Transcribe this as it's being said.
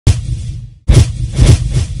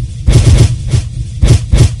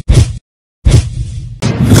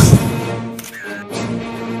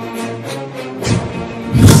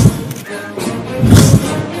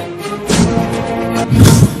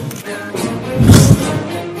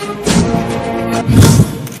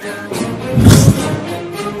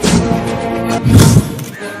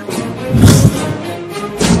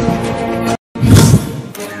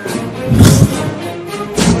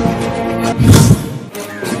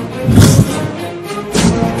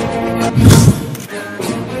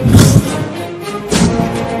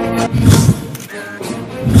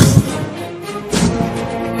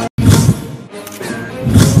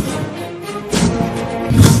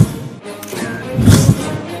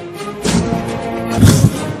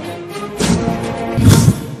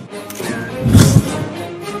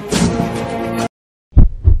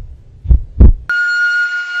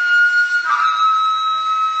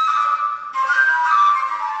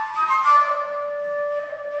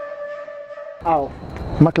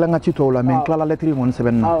makla nga ci to la men kala lettre mon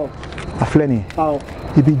seben a fleni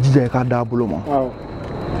ibi jija ka da bulu mo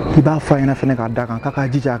iba fa ina fene ka da kan ka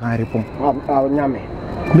jija kan répond nyame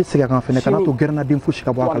bi siga kan fene kana to gerna dim fushi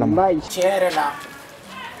ka bo kala ma chere la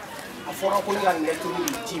afora ko la lettre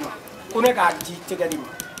ni tima ko ne ka ji tegadi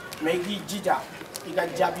mais gi jija iga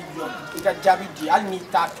jabi di alni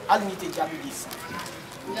te jabi di.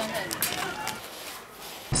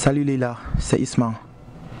 Salut LEILA, c'est ISMA.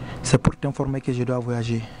 C'est pour t'informer que je dois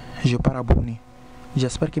voyager. Je pars à Bruni.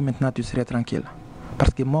 J'espère que maintenant tu seras tranquille.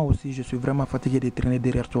 Parce que moi aussi je suis vraiment fatigué de traîner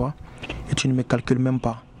derrière toi et tu ne me calcules même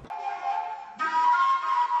pas.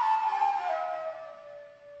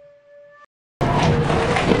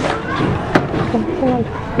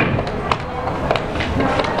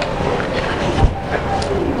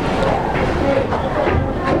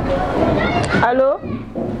 Allô?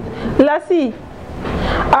 Lassi?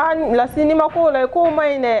 Ah, Lassi ni mako la ko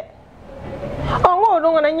mai ne. Ongo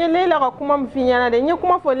donga na nye LEILA ka kuma mfinyana de nye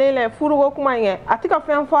kuma fo LEILA furu ko kuma nge. Atika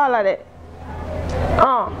fen fala de.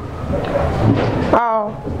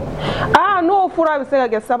 No fura bi se ka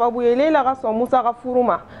ke sababu ye LEILA ka so Musa ka furu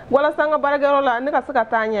ma. Wala sanga baragero la ne ka se ka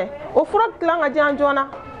tanye. O fura klanga janjona.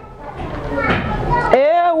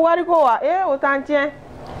 Wari ko wa o tantien.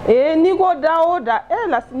 Niko daoda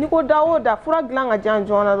Lassi niko daoda fura glanga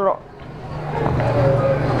janjona dro.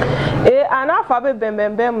 Ana fa be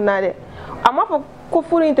bembem na de. Ama fa ko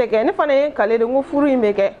furu inteke ne fa na yen kale de ngo furu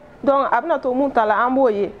imeke. Donc abna to mutala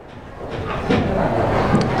amboye.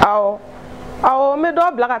 Awo me do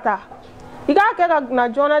blakata. Iga ke ga na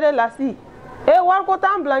jona de Lassi. War ko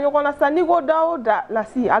tam bla nyoko na sa niko daoda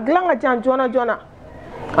Lassi aglanga janjona jona.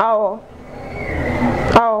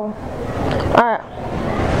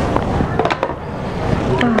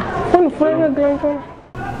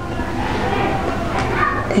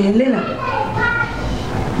 LEILA.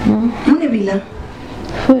 Mune bila.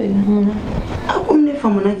 Foi, muna. Aku mune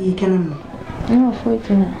famana gi kenan. No, foi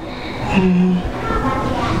tuna.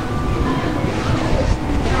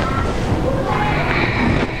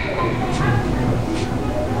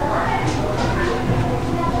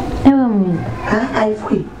 Ewa mune. Ai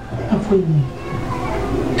foi. Foi.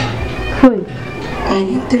 Foi.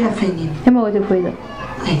 Ai, tu la fini. Ema wote foi da.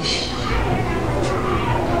 Ai.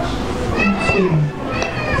 Foi.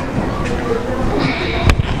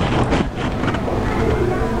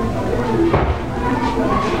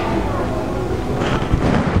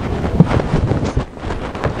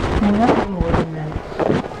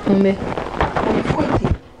 Mbe.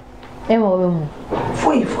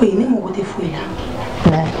 Foi, nem mo te foi lá.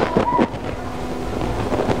 Né.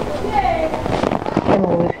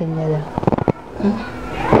 Mo finir là.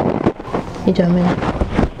 Et jamais.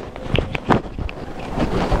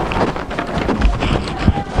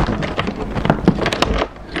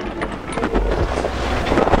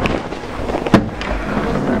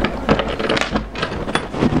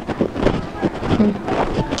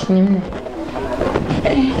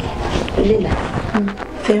 LEILA.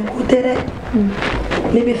 Fais écouter.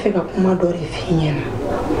 Ne be feka kuma do re finyana.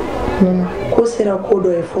 Ko sera ko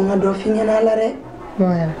do e fonga do finyana la re.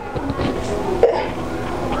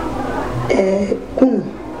 Kun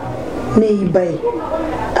ne ibai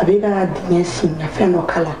abega dinya singa feno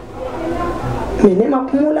kala. Me ne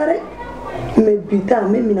makumula re. Me bita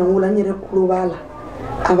me mina ngula nyere kulubala.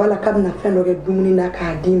 Avala kabna feno ke dumuni na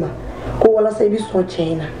ka dima. Ko wala sai bi so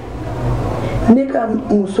china. Ne ka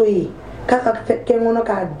musoyi kaka ke ngono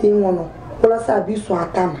ka dingono wala sa bi so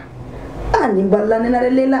atama ani balla ne na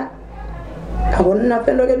LEILA abon na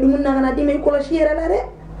felo ke dumun na na dime ko la shira la re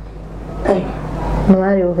ay no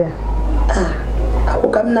ari o ako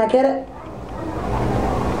kam na kere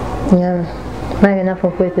nyam ma na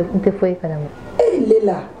fo te foi kana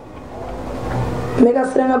LEILA mega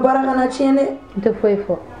srenga baraka na chene te foi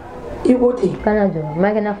fo igoti kana jo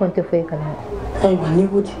ma na fo te foi kana ay wani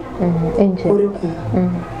igoti enje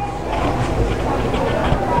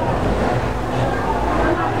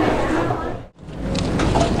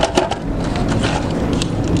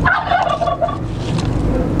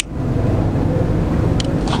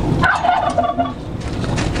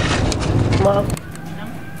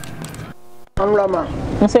Amlama.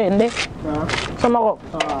 Monsieur Ndé. Sama ko.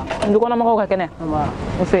 Nduko na mako ka kene.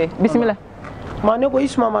 Monsieur, bismillah. Ma ne ko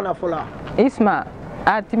ISMA mana fola. ISMA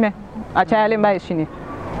atime achayale mbaye shini.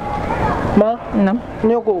 Ma nam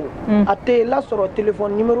ne ko ate la soro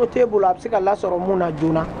téléphone numéro table absika la soro muna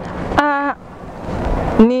juna.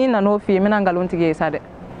 Ni na no fi mina ngalontige sade.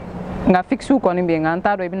 Nga fixu ko ni be nga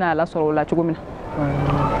ntado ibina la soro la chugumina.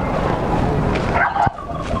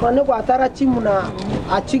 Ma ne ko atara timuna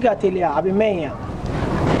achiga tele abi menya.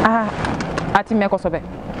 Atime ko sobe.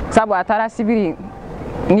 sabu a taara sibiri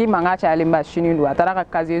ni manga cayalen ba sini don a taara ka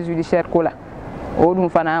casier judiciaire ko la o dun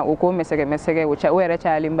fana o ko mesɛgɛ o yɛrɛ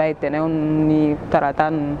cayalen ba ye tɛnɛn ni tarata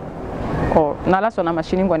ninnu ɔ n'ala sɔnna ma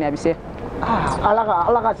sini kɔni a bɛ se.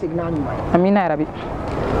 ala ka segin n'a ɲuman ye. amina yarabi.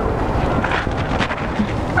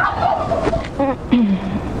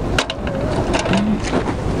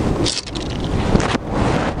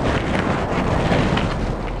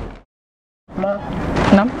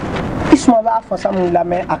 Nam. ISMA b'a fasa min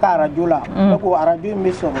lamɛn a ka radio la. Ne ko radio in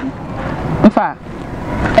bɛ sɔrɔ min. N fa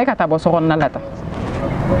e ka taa bɔ so kɔnɔna la tan.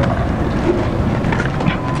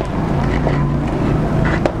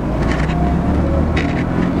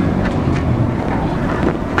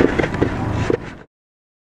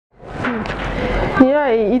 N'i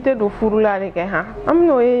y'a ye i tɛ don furu la de kɛ han an bɛ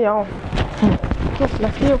n'o ye yan o.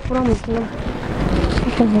 Filasi ye fura min sinna.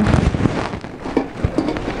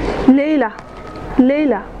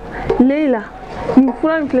 Leila, nin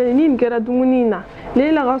fura in filɛ ni nin kɛra dumuni in na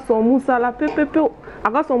Leila ka sɔn Musa la pewu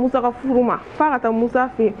a ka sɔn Musa ka furu ma f'a ka taa Musa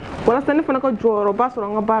fɛ yen walasa ne fana ka jɔyɔrɔba sɔrɔ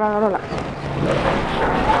an ka baarayɔrɔ la.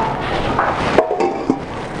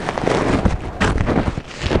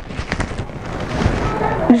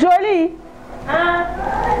 Jolie.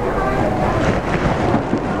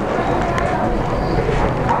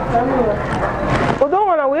 O don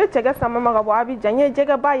kɔnɔ u ye cɛkɛ sama ma ka bɔ Abidjan n ye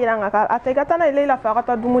jɛgɛ ba jira n kan a tɛ ka taa n'a ye Leila fɛ a ka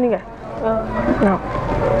taa dumuni kɛ.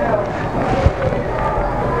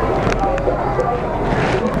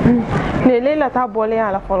 Ne Leila ta bɔlen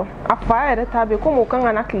a la fɔlɔ a fa yɛrɛ ta bɛ komi o kan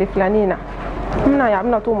ka na tile filanin na n bɛna ye a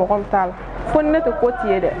bɛna to mɔgɔ min t'a la fo ni ne tɛ ko t'i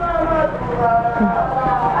ye dɛ.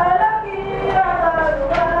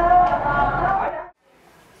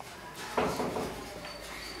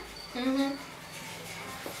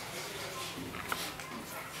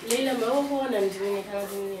 Leila, ma wo ho na ndini kana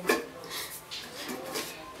duniya.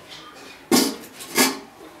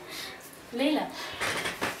 Leila.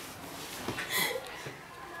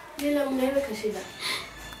 Leila mun ne ka shida.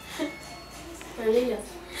 Leila.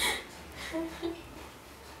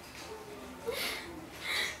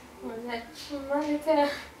 Wallahi, tera.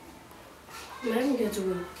 Mai ga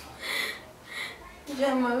tuwa.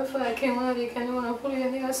 Jama fa ke ma de kan wana pulu ya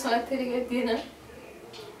ni ga sa teri ga dina.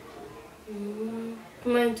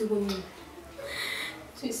 Comment tu connais?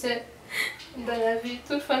 Tu sais, dans la vie,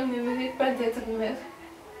 toute femme ne mérite pas d'être mère.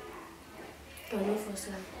 Pardon, faut ça.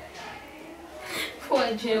 Faut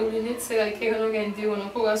agir ou les sera qui regardent on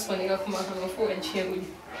peut pas sonner comme un faut agir ou.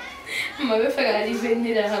 Ma veut faire arriver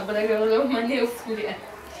ni dans la blague alors manière fouille.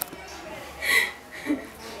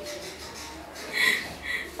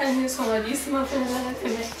 Anne sont à l'ISMA pour la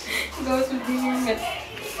fenêtre. Go to the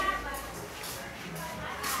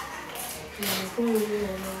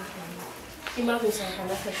Il m'a fait ça quand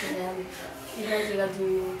on a fait ça. Il a dit la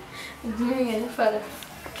dunia ni fara.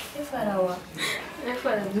 Ni fara wa. Ni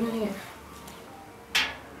fara dunia.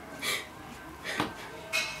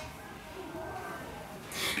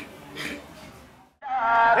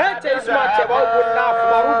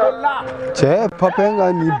 Cɛ Papin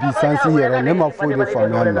ka nin bisansi yɛrɛ ne ma foyi de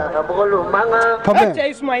faamuya la.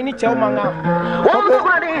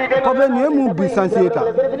 Papin nin ye mun bisansi ye tan?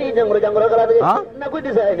 Han?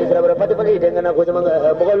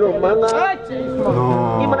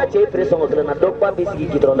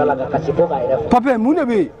 Papin mun de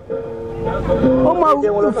bɛ yen? O ma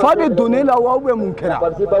fa de donn'e la wa ou mun kɛra?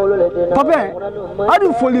 Papin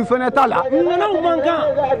hali foli fana t'a la.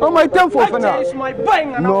 O ma i tɛ n fo fana.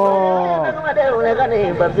 Non.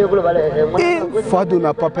 Fa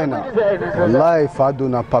donna Papin na. Wallahi fa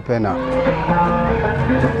donna Papin na.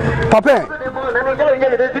 Papin.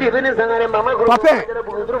 Papin.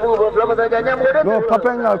 Non,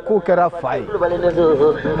 Papin ka ko kɛra fa ye.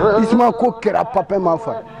 ISMA ko kɛra Papin ma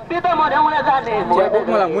fa.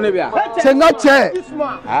 C'est nga cɛ.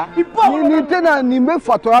 Nin tɛna nin bɛ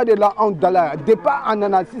fatɔya de la anw da la yan depuis a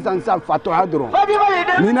nana sisan fatɔya dɔrɔn.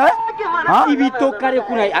 Nin dɛ? I b'i to kare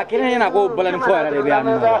kunna a kɛnɛ ɲɛna ko balani fɔ yɛrɛ de bɛ yan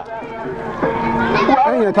nɔ. E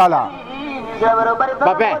ɲɛ t'a la.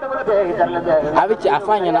 Papin a bɛ cɛ a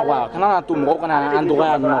f'a ɲɛna quoi kana na to mɔgɔw kana an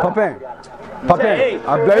dɔgɔya yan nɔ. Papin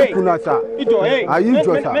a bila i kunna sa. A y'i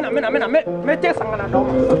jɔ sa.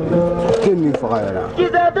 Tɛ nin faga yɛrɛ.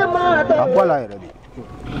 A bɔ la yɛrɛ de.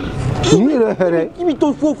 Nin yɛrɛ hɛrɛ. I b'i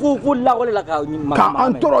to fo lawale la ka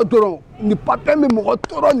an tɔɔrɔ dɔrɔn ni Papin bɛ mɔgɔ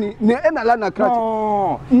tɔɔrɔ ni e nana na kira ten.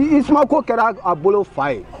 ISMA ko kɛra a bolo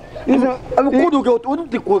fa ye. A bɛ ko dɔw kɛ o dun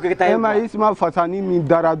tɛ ko kɛ ta ye. E ma ISMA fasani min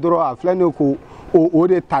dara dɔrɔn a filɛ ne ko o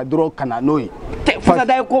de ta dɔrɔn ka na n'o ye.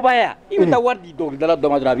 Fasada ye koba ye i bɛ taa wari di dɔnkilidala dɔ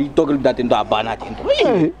ma dɔrɔn a b'i dɔnkili da ten tɔ a banna ten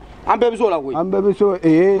tɔ. An bɛɛ bɛ se o la koyi. An bɛɛ bɛ se o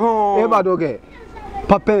e b'a dɔn kɛ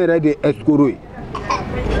Papin yɛrɛ de escroc ye.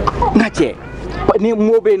 Ngache. Ni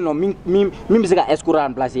mobe no min se ka escroc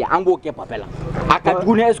en place an bo ke papel aka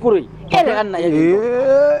dugune escroc ele kan na ye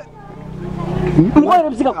mo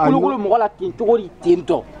ko se ka kulukulu mo la tin togori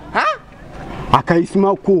tinto ha aka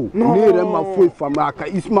isma ko ne re ma foi fama aka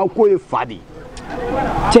isma ko e fadi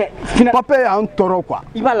che papa an toro quoi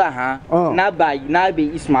ibala ha na be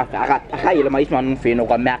isma aka yele ma isma nu fe no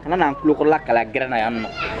ko me aka na kulukulu la kala grana ya no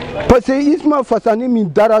parce que isma fasani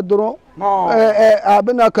min dara doro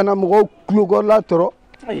abena kana mo kulugor la toro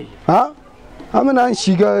ha amena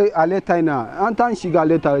shiga aleta ina antan shiga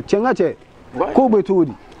aleta chenga che ko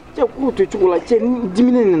betudi che ku to chukula che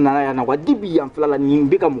dimine na ya na kwa dibi ya mfala ni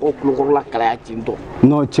mbeka mo kulugor la kala ya tinto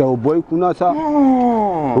no che o boy kuna sa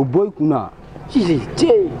o boy kuna si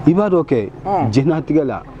che ibado ke jena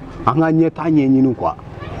tigala anga nyeta nyenyinu kwa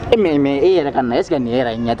me era kana eska ni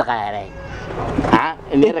era nyeta ka era ah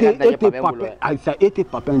ni era kana papa aisa ete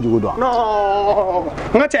papa njugo no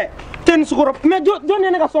ngate ten sugoro me jo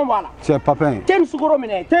ne ka son wala c'est papa ten sugoro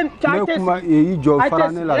mine ten cha ne kuma yi jo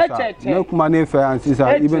farane la sa ne kuma ne fe an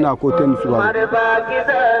sisa ibena ko ten sugoro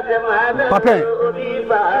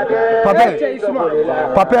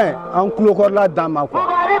papa an kulo ko la dama quoi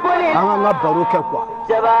an nga baro ke quoi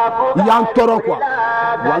yan toro quoi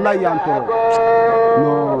wala yan toro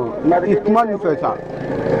no il kuma ni fait ça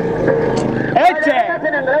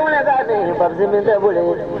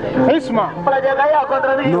Isma.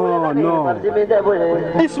 No.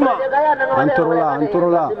 Isma.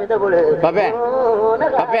 Antorola. Pape.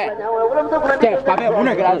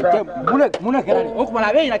 Muna gerani. O kuma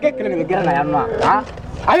la veina ke krene be gerana ya no. Ha?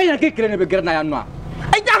 Aveina ke krene be gerana ya no.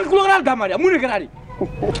 Ai tan kuloral da maria, muna gerani.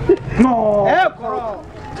 No.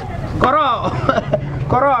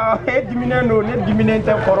 Koro, e diminendo, ne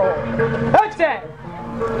diminente koro. Eche.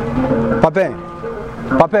 Pape.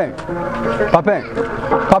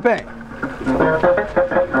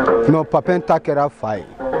 No, papa takera fai.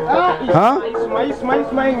 Hein? Isma.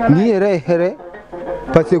 Ni here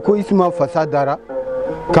parce que isma fasadara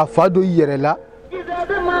ka fado yere la.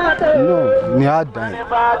 No, ni adan.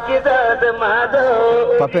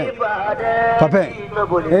 Papa.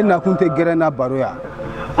 E na kunte gerena baroya.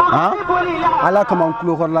 Hein? Ala kama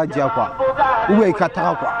nkulo la dia quoi. Ou e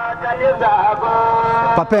kataka quoi.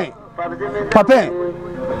 Papa.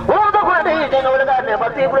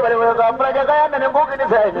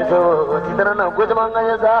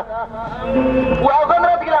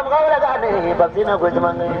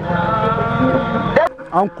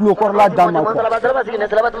 An kulo korla dama ko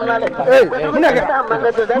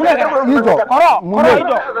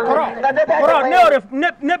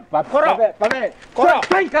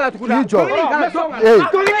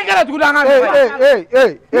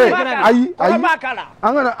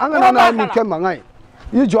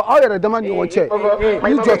Ijo ayere dama ni wonche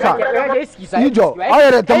ijo sa ijo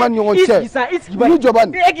ayere dama ni wonche ijo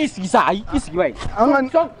ban iskisa ai iskibai angan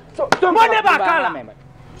to mo ne ba kala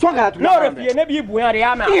songa tu no refie ne bi buya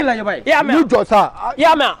ya ma ila ya bai ijo sa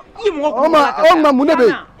ya ma oma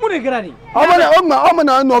munebe mune grani oma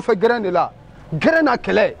na no fe grani la grana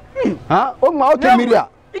kele ha oma o kemiria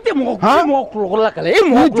ite mo ko la kale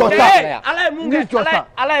mo ko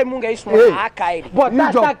ala munga ismo akai bo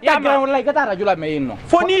ta gran la ka ta rajula me no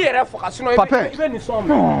foni yere fokasino ibe ni some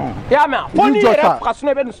ya ma foni yere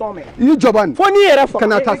fokasino ibe ni some ijo ban foni yere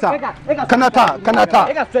kanata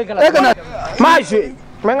maje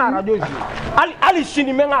menga radio ji ali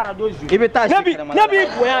sini menga radio ji ibe ta nabi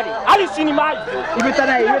boyari ali sini maje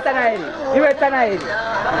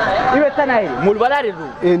ibe tanai mulbalari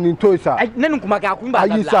do ni toisa nenu kuma ka kumba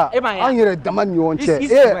ayisa an yere dama ni wonche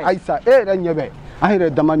ayisa ranyebe an yere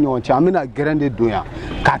dama ni wonche amina grande doya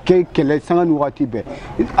ka ke kele sanga ni wati be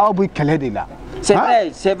abu kele de la c'est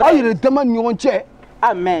vrai an yere dama ni wonche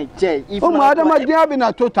amen che o ma adama dia be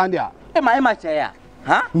na to tandia ema che ya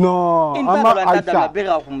ha no ama ayisa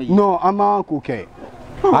no ama kuke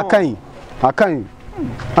akai an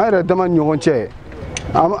yere dama ni wonche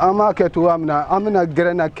ama ke to amina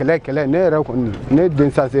grana kele ne ra ko ne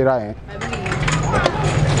den sa sera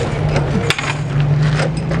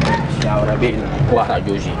ya ora be wa ra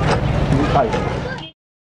joji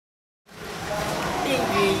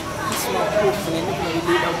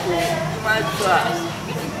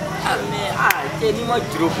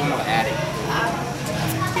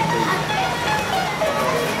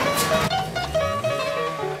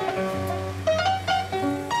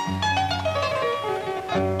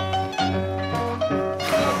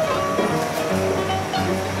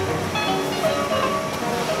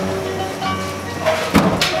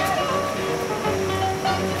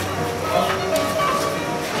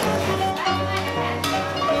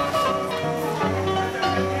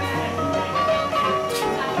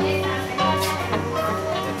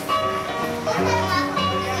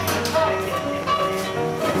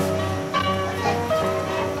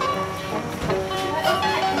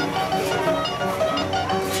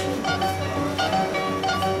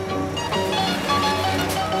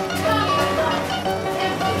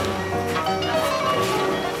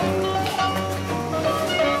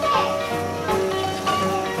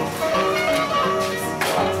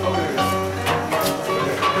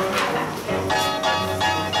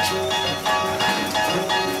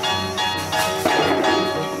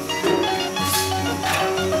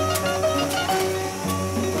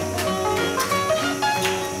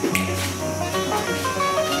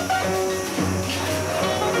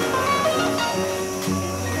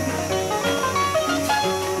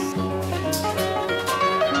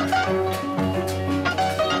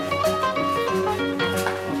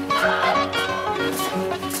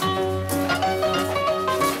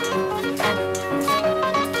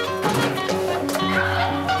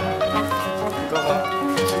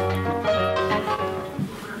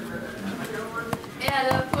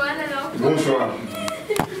sɔrɔ